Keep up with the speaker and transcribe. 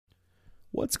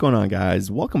What's going on, guys?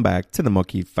 Welcome back to the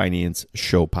Monkey Finance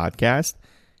Show podcast.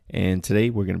 And today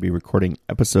we're going to be recording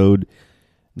episode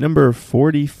number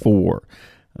 44.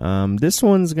 This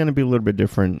one's going to be a little bit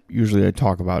different. Usually I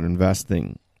talk about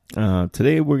investing.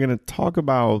 Today we're going to talk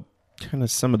about kind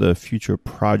of some of the future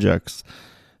projects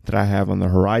that I have on the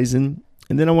horizon.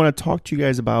 And then I want to talk to you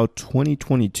guys about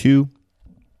 2022.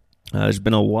 There's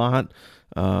been a lot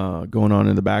going on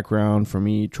in the background for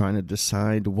me trying to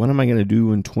decide what am I going to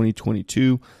do in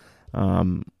 2022.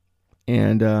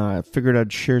 And I figured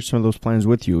I'd share some of those plans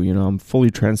with you. You know, I'm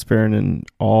fully transparent in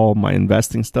all my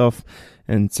investing stuff.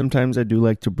 And sometimes I do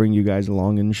like to bring you guys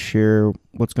along and share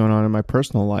what's going on in my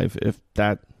personal life. If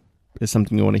that is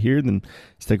something you want to hear, then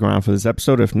stick around for this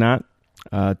episode. If not,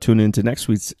 tune into next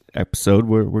week's episode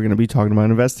where we're going to be talking about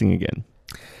investing again.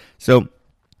 So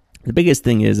the biggest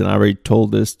thing is, and I already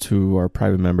told this to our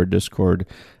private member Discord,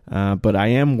 but I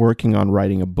am working on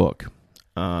writing a book.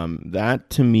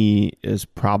 That to me is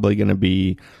probably going to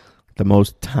be the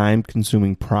most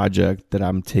time-consuming project that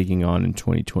I'm taking on in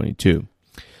 2022.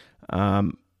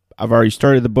 I've already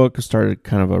started the book. I started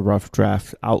kind of a rough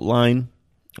draft outline.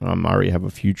 I already have a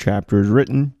few chapters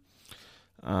written.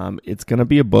 It's going to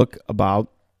be a book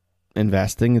about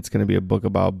investing. It's going to be a book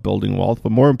about building wealth.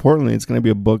 But more importantly, it's going to be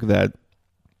a book that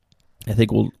I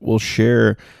think we'll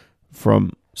share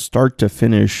from start to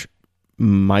finish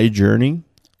my journey,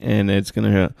 and it's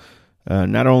going to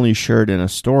not only share it in a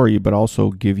story, but also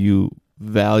give you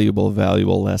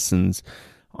valuable lessons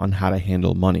on how to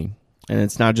handle money. And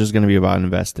it's not just going to be about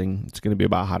investing. It's going to be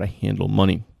about how to handle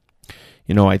money.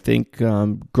 You know, I think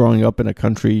growing up in a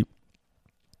country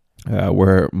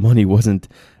where money wasn't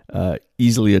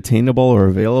easily attainable or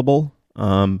available,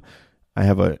 I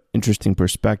have an interesting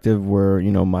perspective where,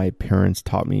 you know, my parents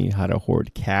taught me how to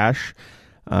hoard cash.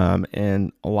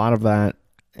 And a lot of that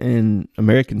in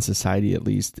American society, at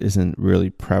least, isn't really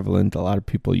prevalent. A lot of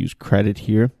people use credit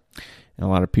here, and a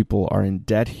lot of people are in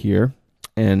debt here.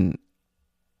 And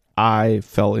I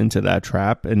fell into that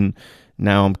trap, and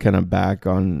now I'm kind of back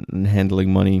on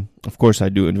handling money. Of course, I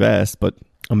do invest, but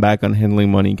I'm back on handling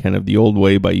money kind of the old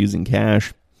way by using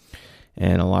cash.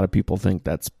 And a lot of people think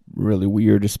that's really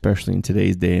weird, especially in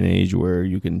today's day and age where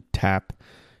you can tap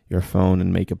your phone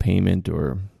and make a payment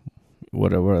or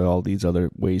whatever, all these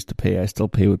other ways to pay. I still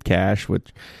pay with cash,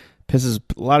 which pisses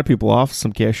a lot of people off.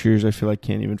 Some cashiers, I feel like,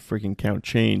 can't even freaking count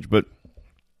change. But,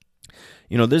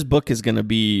 you know, this book is going to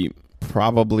be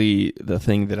probably the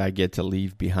thing that I get to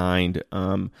leave behind.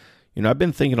 You know, I've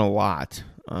been thinking a lot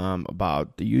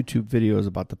about the YouTube videos,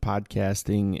 about the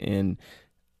podcasting, and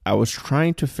I was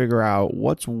trying to figure out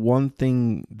what's one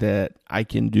thing that I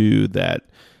can do that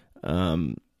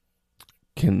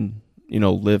can, you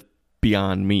know, live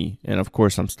beyond me. And of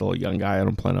course, I'm still a young guy. I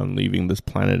don't plan on leaving this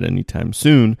planet anytime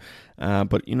soon.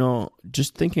 But, you know,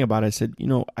 just thinking about it, I said, you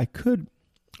know, I could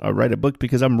write a book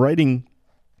because I'm writing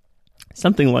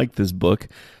something like this book.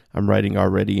 I'm writing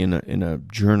already in a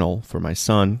journal for my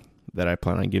son that I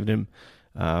plan on giving him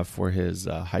for his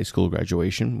high school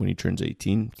graduation when he turns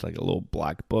 18. It's like a little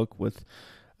black book with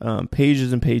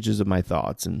pages and pages of my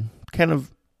thoughts and kind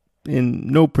of in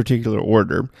no particular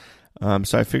order.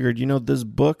 So I figured, you know, this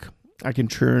book, I can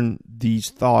turn these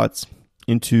thoughts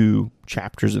into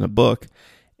chapters in a book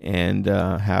and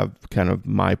have kind of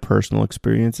my personal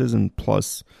experiences and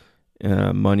plus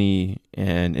money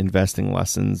and investing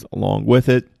lessons along with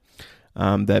it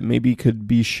that maybe could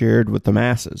be shared with the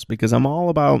masses, because I'm all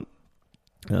about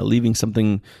leaving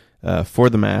something for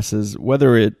the masses.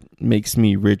 Whether it makes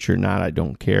me rich or not, I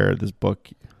don't care. This book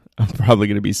I'm probably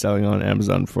going to be selling on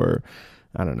Amazon for,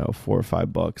 I don't know, $4 or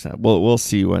 $5. We'll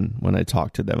see when I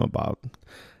talk to them about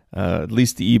at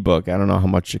least the ebook. I don't know how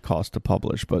much it costs to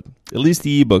publish, but at least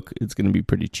the ebook, it's going to be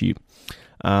pretty cheap.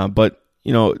 But,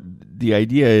 you know, the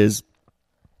idea is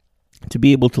to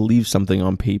be able to leave something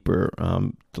on paper,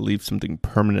 to leave something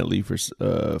permanently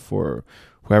for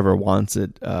whoever wants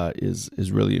it,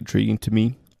 is really intriguing to me.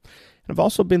 And I've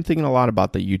also been thinking a lot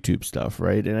about the YouTube stuff,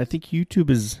 right? And I think YouTube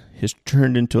has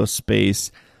turned into a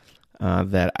space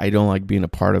that I don't like being a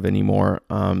part of anymore.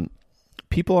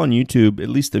 People on YouTube, at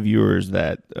least the viewers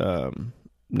that,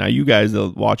 now you guys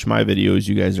that watch my videos,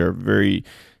 you guys are a very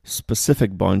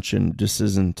specific bunch, and this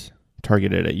isn't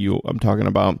targeted at you. I'm talking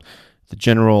about the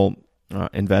general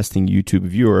investing YouTube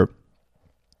viewer.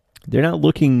 They're not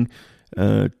looking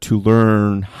to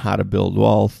learn how to build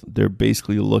wealth. They're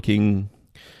basically looking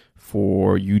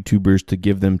for YouTubers to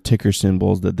give them ticker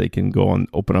symbols that they can go and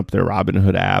open up their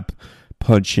Robinhood app,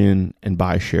 punch in, and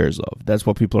buy shares of. That's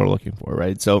what people are looking for,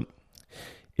 right? So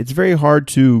it's very hard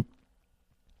to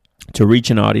to reach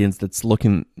an audience that's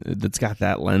got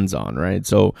that lens on, right?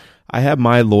 So I have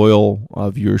my loyal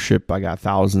viewership. I got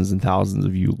thousands and thousands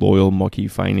of you loyal Mucky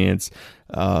Finance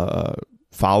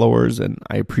followers, and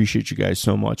I appreciate you guys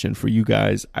so much. And for you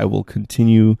guys, I will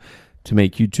continue to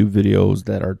make YouTube videos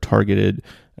that are targeted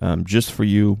just for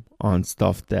you on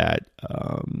stuff that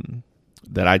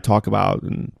that I talk about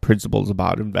and principles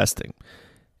about investing.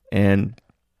 And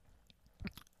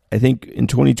I think in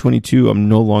 2022, I'm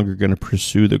no longer going to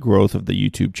pursue the growth of the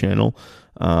YouTube channel.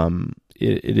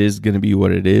 It is going to be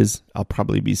what it is. I'll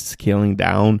probably be scaling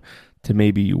down to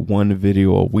maybe one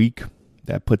video a week.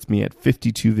 That puts me at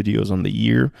 52 videos on the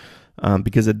year.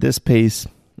 Because at this pace,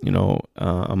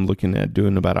 I'm looking at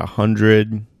doing about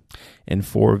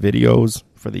 104 videos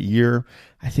for the year.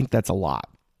 I think that's a lot.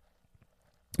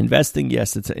 Investing,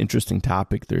 yes, it's an interesting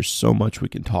topic. There's so much we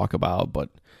can talk about, but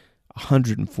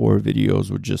 104 videos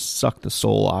would just suck the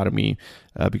soul out of me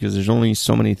because there's only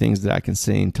so many things that I can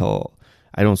say until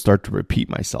I don't start to repeat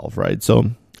myself, right?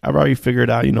 So I've already figured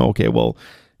out, okay, well,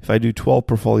 if I do 12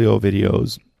 portfolio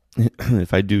videos,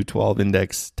 if I do 12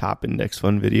 top index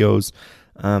fund videos,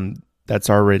 that's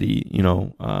already,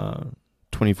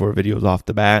 24 videos off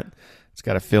the bat. It's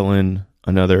got to fill in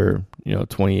another,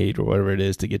 28 or whatever it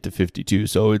is to get to 52.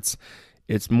 So it's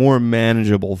more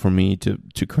manageable for me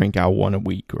to crank out one a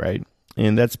week, right?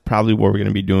 And that's probably what we're going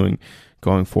to be doing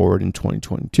going forward in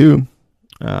 2022.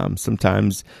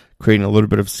 Sometimes creating a little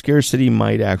bit of scarcity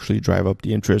might actually drive up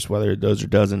the interest, whether it does or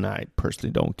doesn't. I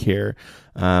personally don't care.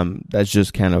 That's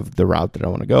just kind of the route that I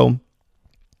want to go.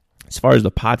 As far as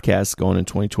the podcast going in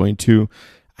 2022,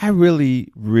 I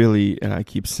really, really, and I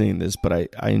keep saying this, but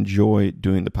I enjoy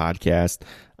doing the podcast.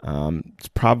 It's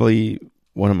probably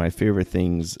one of my favorite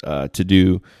things to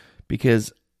do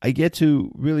because I get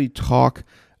to really talk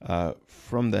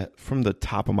from the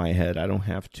top of my head. I don't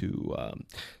have to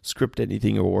script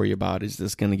anything or worry about is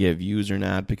this going to get views or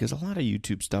not, because a lot of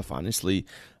YouTube stuff, honestly,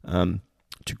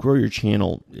 to grow your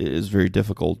channel is very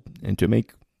difficult, and to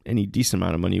make any decent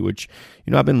amount of money, which,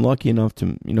 I've been lucky enough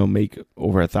to, make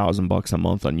over $1,000 a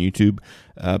month on YouTube,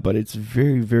 but it's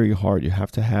very, very hard. You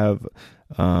have to have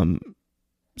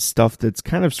stuff that's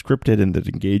kind of scripted and that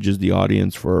engages the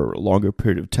audience for a longer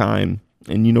period of time.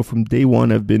 And, from day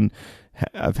one,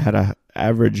 I've had a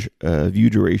average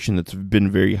view duration that's been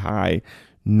very high,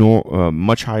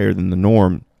 much higher than the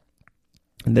norm.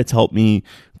 And that's helped me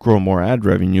grow more ad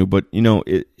revenue. But,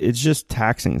 it's just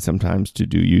taxing sometimes to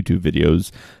do YouTube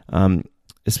videos,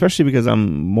 especially because I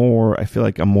feel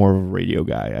like I'm more of a radio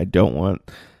guy. I don't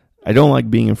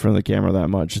like being in front of the camera that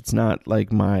much. It's not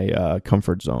like my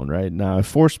comfort zone, right? Now, I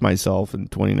forced myself in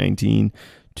 2019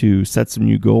 to set some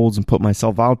new goals and put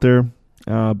myself out there.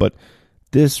 But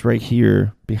this right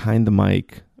here behind the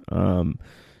mic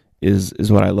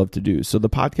is what I love to do. So the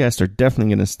podcasts are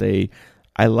definitely going to stay.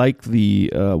 I like the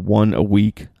one a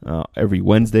week every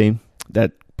Wednesday.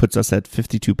 That puts us at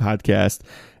 52 podcasts.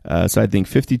 So I think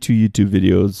 52 YouTube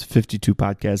videos, 52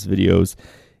 podcast videos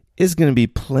is going to be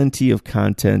plenty of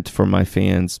content for my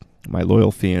fans, my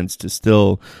loyal fans, to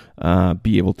still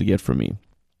be able to get from me.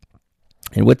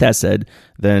 And with that said,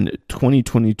 then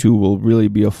 2022 will really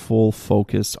be a full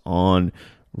focus on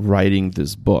writing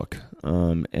this book.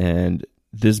 And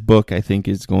this book, I think,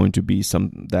 is going to be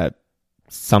something that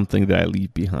I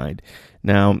leave behind.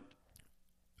 Now,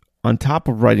 on top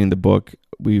of writing the book,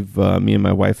 me and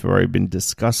my wife have already been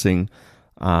discussing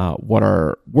what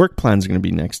our work plans are going to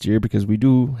be next year, because we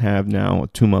do have now a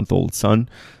 2-month-old son.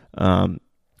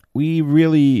 We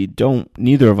really don't,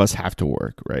 neither of us have to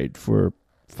work, right? For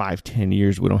 5-10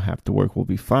 years, we don't have to work. We'll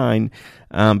be fine.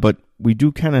 But we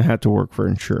do kind of have to work for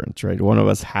insurance, right? One of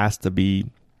us has to be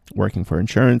working for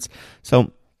insurance.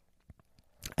 So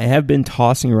I have been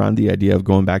tossing around the idea of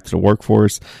going back to the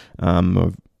workforce.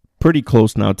 I'm pretty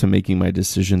close now to making my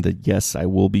decision that, yes, I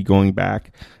will be going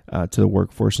back to the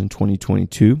workforce in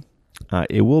 2022.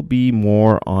 It will be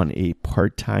more on a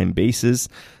part-time basis.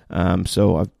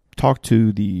 So I've talked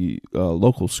to the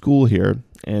local school here,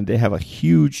 and they have a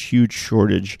huge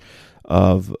shortage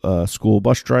of school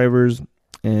bus drivers,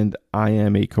 and I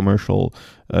am a commercial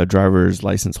driver's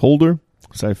license holder.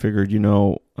 So I figured,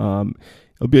 it'll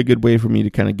be a good way for me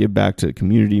to kind of give back to the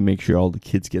community, make sure all the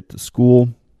kids get to school.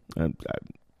 I'm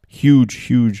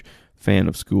huge fan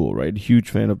of school, right? Huge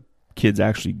fan of kids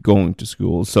actually going to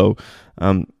school. So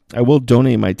I will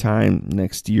donate my time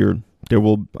next year. There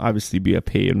will obviously be a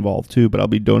pay involved too, but I'll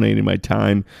be donating my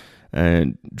time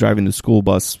and driving the school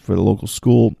bus for the local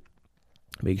school,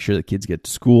 make sure the kids get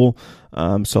to school.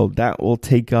 So that will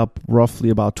take up roughly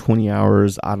about 20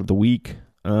 hours out of the week.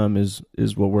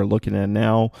 is what we're looking at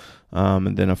now.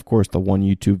 And then, of course, the one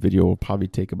YouTube video will probably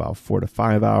take about 4 to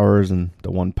 5 hours, and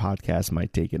the one podcast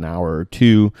might take an hour or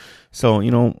two. So,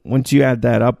 once you add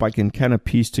that up, I can kind of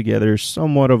piece together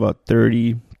somewhat of a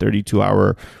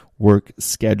 32-hour work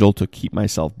schedule to keep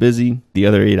myself busy. The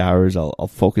other 8 hours, I'll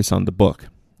focus on the book.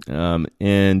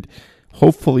 And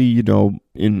hopefully,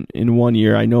 in 1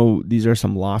 year, I know these are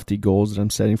some lofty goals that I'm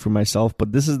setting for myself,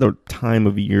 but this is the time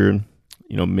of year,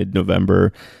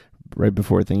 mid-November, right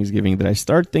before Thanksgiving, that I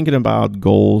start thinking about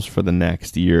goals for the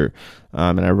next year.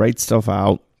 And I write stuff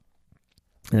out,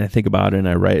 and I think about it, and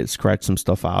I scratch some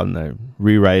stuff out, and I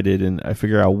rewrite it, and I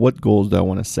figure out what goals do I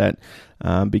want to set,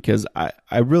 because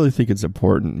I really think it's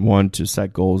important, one, to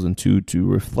set goals, and two, to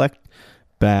reflect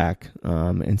back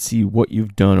and see what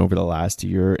you've done over the last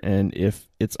year and if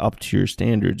it's up to your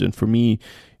standards. And for me,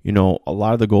 a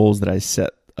lot of the goals that I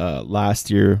set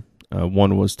last year,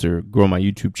 one was to grow my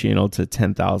YouTube channel to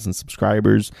 10,000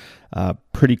 subscribers,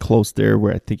 pretty close there.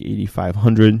 We're, I think,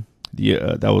 8,500.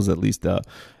 That was at least a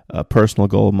personal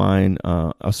goal of mine.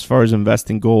 As far as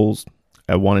investing goals,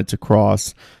 I wanted to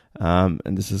cross, and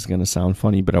this is going to sound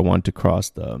funny, but I wanted to cross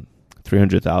the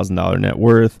 $300,000 net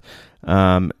worth.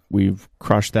 We've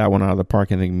crushed that one out of the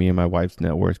park. I think me and my wife's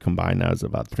net worth combined now is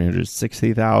about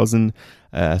 $360,000.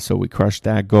 So we crushed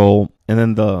that goal. And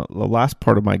then the last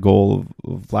part of my goal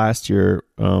of last year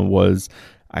was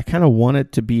I kind of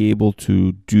wanted to be able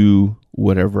to do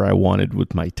whatever I wanted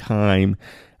with my time.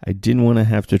 I didn't want to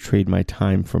have to trade my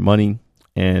time for money.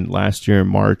 And last year in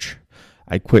March,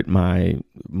 I quit my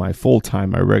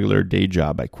full-time, my regular day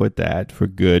job. I quit that for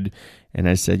good. And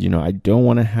I said, I don't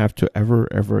want to have to ever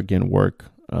again work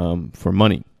for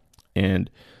money. And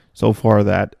so far,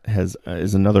 that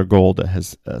is another goal that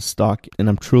has stuck. And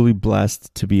I'm truly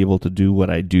blessed to be able to do what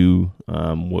I do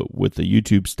with the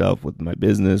YouTube stuff, with my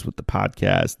business, with the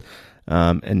podcast.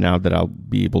 And now that I'll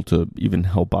be able to even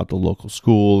help out the local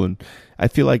school. And I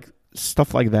feel like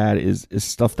stuff like that is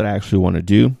stuff that I actually want to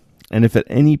do. And if at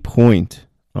any point,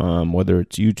 whether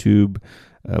it's YouTube,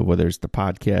 whether it's the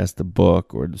podcast, the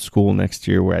book, or the school next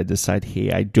year, where I decide,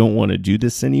 hey, I don't want to do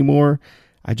this anymore,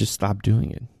 I just stop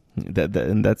doing it.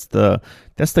 And that's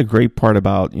the great part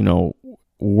about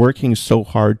working so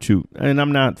hard to, and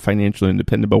I'm not financially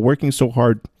independent, but working so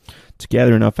hard to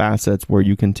gather enough assets where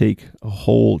you can take a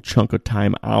whole chunk of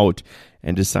time out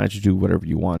and decide to do whatever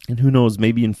you want. And who knows,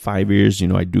 maybe in 5 years,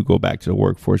 I do go back to the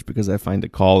workforce because I find a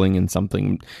calling in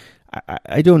something.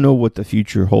 I don't know what the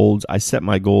future holds. I set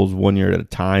my goals 1 year at a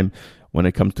time when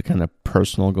it comes to kind of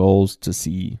personal goals to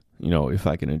see, if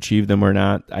I can achieve them or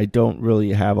not. I don't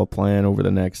really have a plan over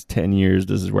the next 10 years.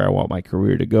 This is where I want my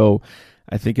career to go.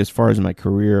 I think as far as my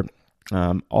career,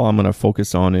 all I'm going to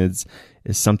focus on is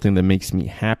something that makes me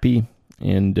happy.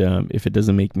 And if it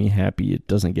doesn't make me happy, it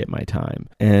doesn't get my time.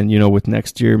 And, with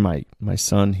next year, my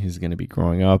son, he's going to be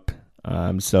growing up.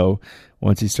 So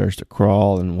once he starts to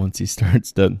crawl and once he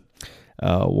starts to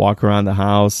walk around the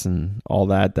house and all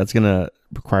that, that's going to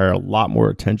require a lot more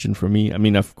attention from me. I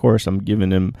mean, of course, I'm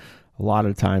giving him a lot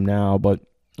of time now, but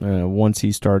once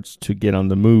he starts to get on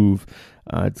the move,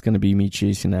 it's going to be me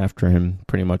chasing after him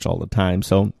pretty much all the time.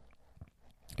 So,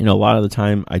 a lot of the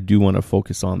time I do want to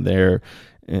focus on there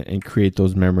and create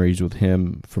those memories with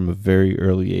him from a very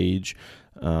early age,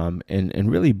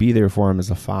 and really be there for him as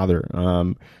a father.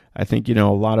 I think, a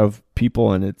lot of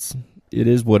people, and it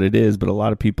is what it is, but a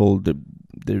lot of people,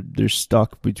 they're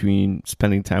stuck between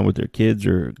spending time with their kids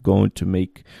or going to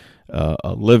make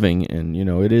a living. And,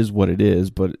 it is what it is,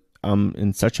 but I'm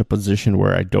in such a position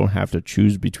where I don't have to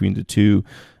choose between the two.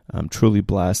 I'm truly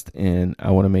blessed, and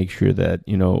I want to make sure that,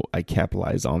 I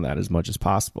capitalize on that as much as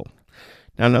possible.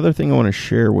 Now, another thing I want to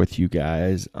share with you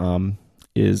guys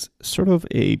is sort of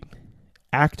a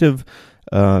active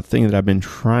thing that I've been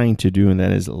trying to do, and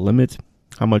that is limit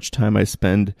how much time I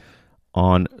spend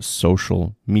on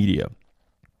social media.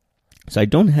 So I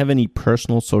don't have any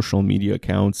personal social media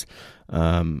accounts,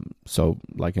 so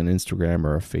like an Instagram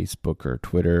or a Facebook or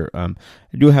Twitter. I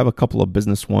do have a couple of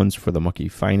business ones for the Mucky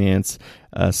Finance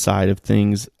side of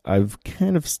things. I've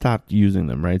kind of stopped using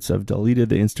them, right? So I've deleted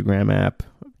the Instagram app,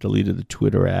 deleted the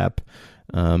Twitter app,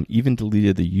 even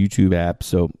deleted the YouTube app.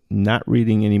 So not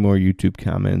reading any more YouTube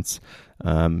comments.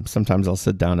 Sometimes I'll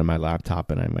sit down on my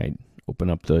laptop and I might open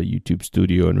up the YouTube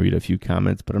studio and read a few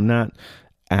comments, but I'm not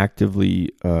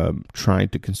actively trying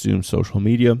to consume social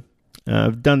media.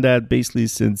 I've done that basically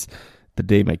since the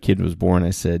day my kid was born. I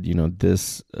said,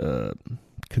 this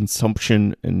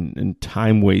consumption and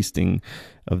time wasting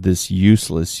of this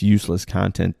useless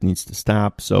content needs to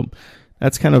stop. So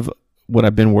that's kind of what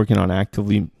I've been working on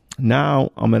actively.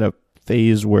 Now I'm at a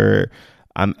phase where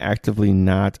I'm actively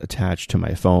not attached to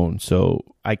my phone. So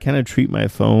I kind of treat my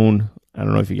phone, I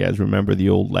don't know if you guys remember the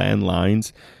old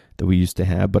landlines that we used to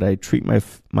have, but I treat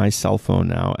my cell phone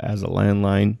now as a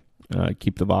landline.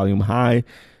 Keep the volume high,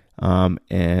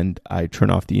 and I turn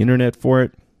off the internet for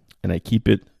it, and I keep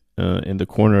it in the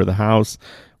corner of the house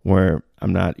where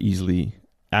I'm not easily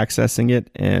accessing it.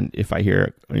 And if I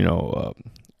hear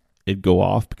it go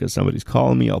off because somebody's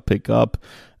calling me, I'll pick up,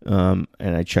 and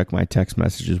I check my text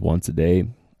messages once a day,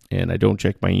 and I don't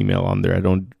check my email on there.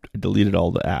 I deleted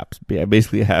all the apps. I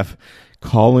basically have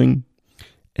calling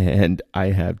and I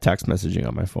have text messaging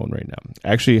on my phone right now.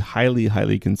 Actually,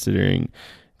 highly considering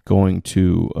going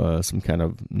to some kind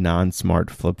of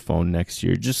non-smart flip phone next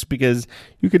year, just because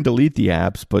you can delete the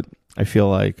apps, but I feel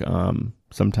like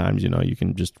sometimes you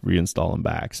can just reinstall them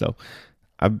back. So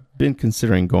I've been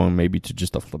considering going maybe to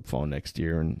just a flip phone next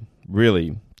year and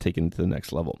really taking it to the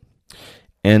next level.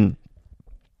 And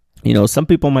some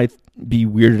people might be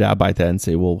weirded out by that and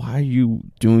say, well, why are you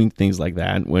doing things like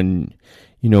that when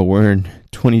we're in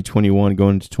 2021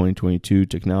 going into 2022?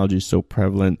 Technology is so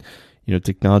prevalent.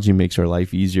 Technology makes our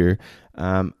life easier.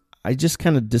 I just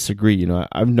kind of disagree.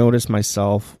 I've noticed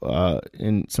myself,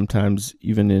 in sometimes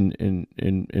even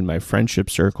in my friendship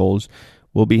circles,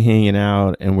 we'll be hanging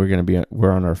out and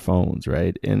we're on our phones,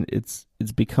 right? And it's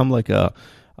become like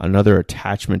another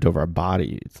attachment of our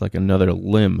body. It's like another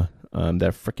limb.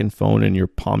 That freaking phone in your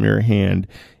palm of your hand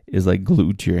is like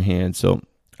glued to your hand. So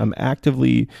I'm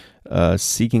actively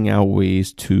seeking out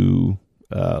ways to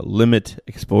limit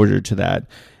exposure to that.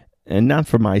 And not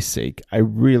for my sake. I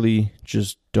really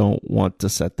just don't want to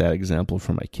set that example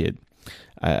for my kid.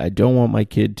 I don't want my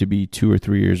kid to be 2 or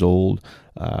 3 years old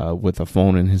with a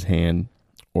phone in his hand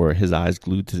or his eyes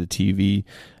glued to the TV.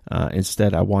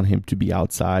 Instead, I want him to be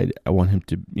outside. I want him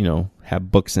to,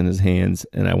 have books in his hands,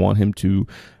 and I want him to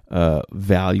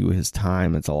value his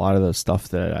time. It's a lot of the stuff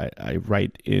that I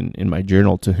write in my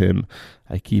journal to him.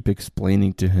 I keep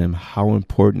explaining to him how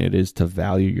important it is to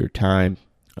value your time.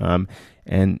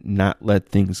 And not let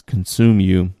things consume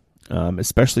you,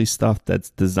 especially stuff that's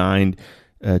designed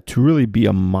to really be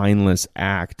a mindless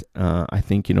act. I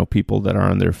think, people that are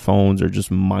on their phones are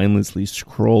just mindlessly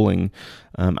scrolling.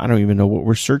 I don't even know what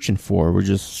we're searching for. We're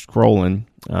just scrolling.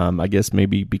 I guess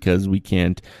maybe because we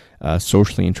can't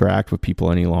socially interact with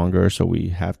people any longer, so we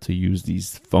have to use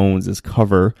these phones as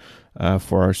cover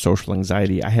for our social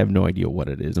anxiety. I have no idea what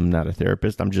it is. I'm not a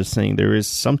therapist. I'm just saying there is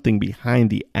something behind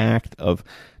the act of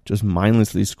just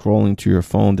mindlessly scrolling to your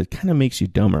phone that kind of makes you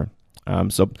dumber.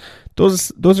 So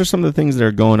those are some of the things that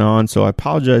are going on. So I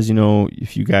apologize,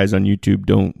 if you guys on YouTube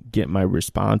don't get my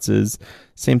responses.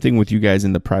 Same thing with you guys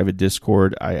in the private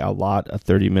Discord. I allot a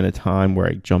 30-minute time where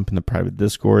I jump in the private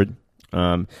Discord,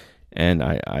 and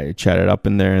I chat it up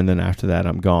in there, and then after that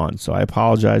I'm gone. So I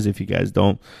apologize if you guys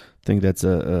don't think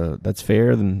that's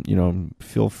fair. Then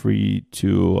feel free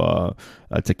to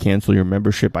cancel your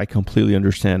membership. I completely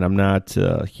understand. I'm not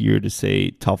here to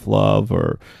say tough love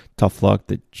or tough luck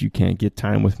that you can't get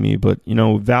time with me, but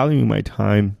valuing my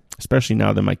time, especially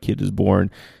now that my kid is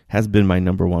born, has been my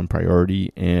number one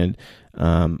priority, and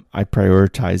I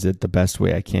prioritize it the best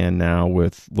way I can now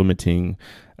with limiting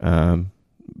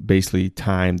basically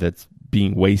time that's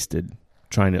being wasted,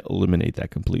 trying to eliminate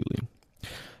that completely.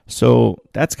 So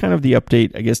that's kind of the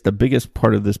update. I guess the biggest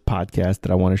part of this podcast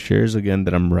that I want to share is, again,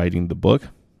 that I'm writing the book.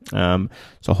 So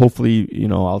hopefully,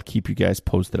 I'll keep you guys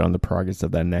posted on the progress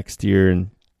of that next year,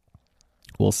 and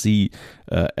we'll see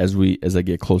as I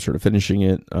get closer to finishing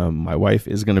it. My wife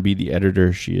is going to be the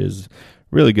editor. She is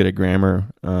really good at grammar.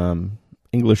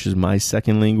 English is my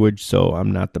second language, so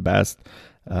I'm not the best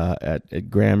at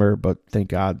grammar, but thank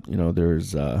God,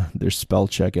 there's spell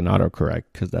check and autocorrect,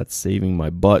 because that's saving my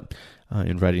butt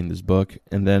in writing this book.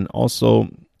 And then also,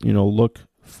 look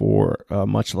for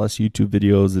much less YouTube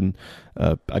videos and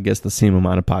I guess the same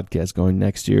amount of podcasts going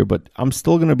next year. But I'm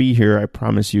still going to be here. I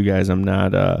promise you guys. I'm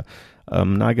not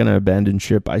going to abandon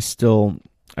ship.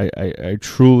 I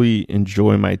truly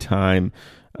enjoy my time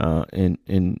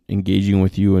in engaging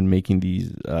with you and making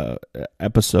these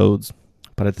episodes.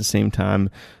 But at the same time,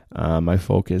 my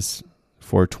focus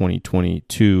for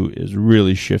 2022 is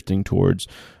really shifting towards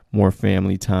more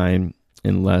family time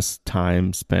and less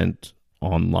time spent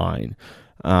online.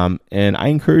 And I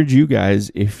encourage you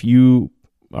guys, if you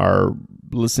are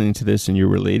listening to this and you're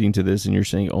relating to this and you're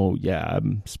saying, oh yeah,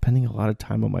 I'm spending a lot of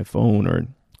time on my phone, or,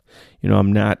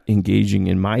 I'm not engaging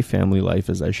in my family life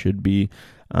as I should be,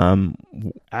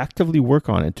 actively work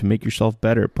on it to make yourself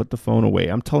better. Put the phone away.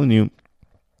 I'm telling you,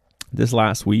 this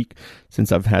last week,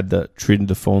 since I've had treated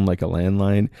the phone like a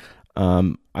landline,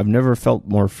 I've never felt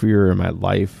more freer in my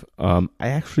life. I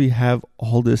actually have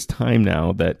all this time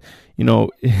now that,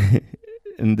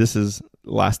 and this is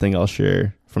the last thing I'll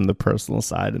share from the personal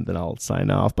side, and then I'll sign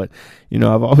off. But,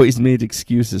 I've always made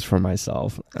excuses for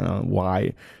myself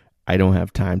why I don't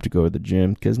have time to go to the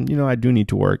gym, because, I do need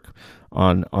to work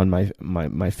on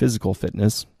my physical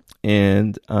fitness.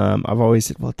 And I've always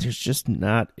said, well, there's just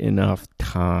not enough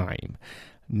time.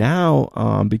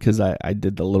 Now, because I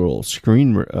did the little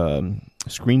screen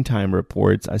time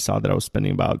reports, I saw that I was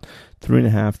spending about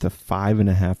 3.5 to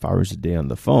 5.5 hours a day on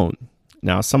the phone.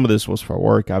 Now, some of this was for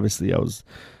work. Obviously, I was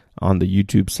on the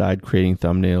YouTube side creating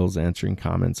thumbnails, answering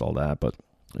comments, all that, but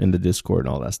in the Discord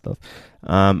and all that stuff.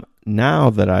 Now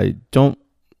that I don't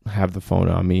have the phone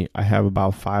on me, I have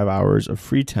about 5 hours of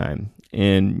free time,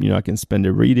 and I can spend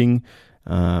it reading.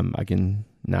 I can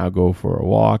now go for a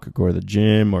walk, or go to the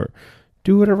gym, or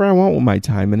do whatever I want with my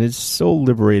time. And it's so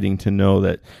liberating to know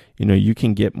that, you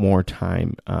can get more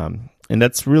time. And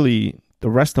that's really the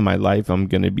rest of my life I'm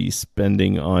going to be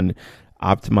spending on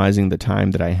optimizing the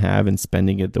time that I have and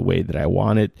spending it the way that I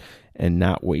want it and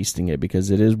not wasting it,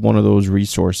 because it is one of those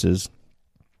resources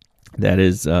that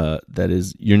is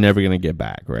you're never going to get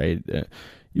back, right?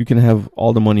 You can have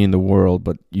all the money in the world,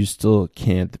 but you still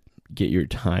can't get your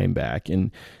time back. And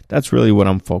that's really what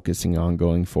I'm focusing on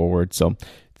going forward. So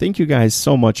thank you guys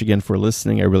so much again for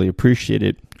listening. I really appreciate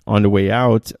it. On the way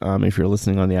out, if you're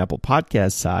listening on the Apple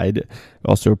Podcast side, I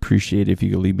also appreciate if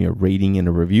you could leave me a rating and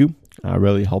a review. It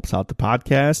really helps out the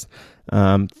podcast.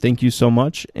 Thank you so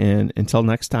much. And until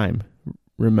next time,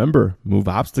 remember, move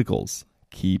obstacles,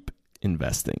 keep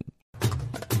investing.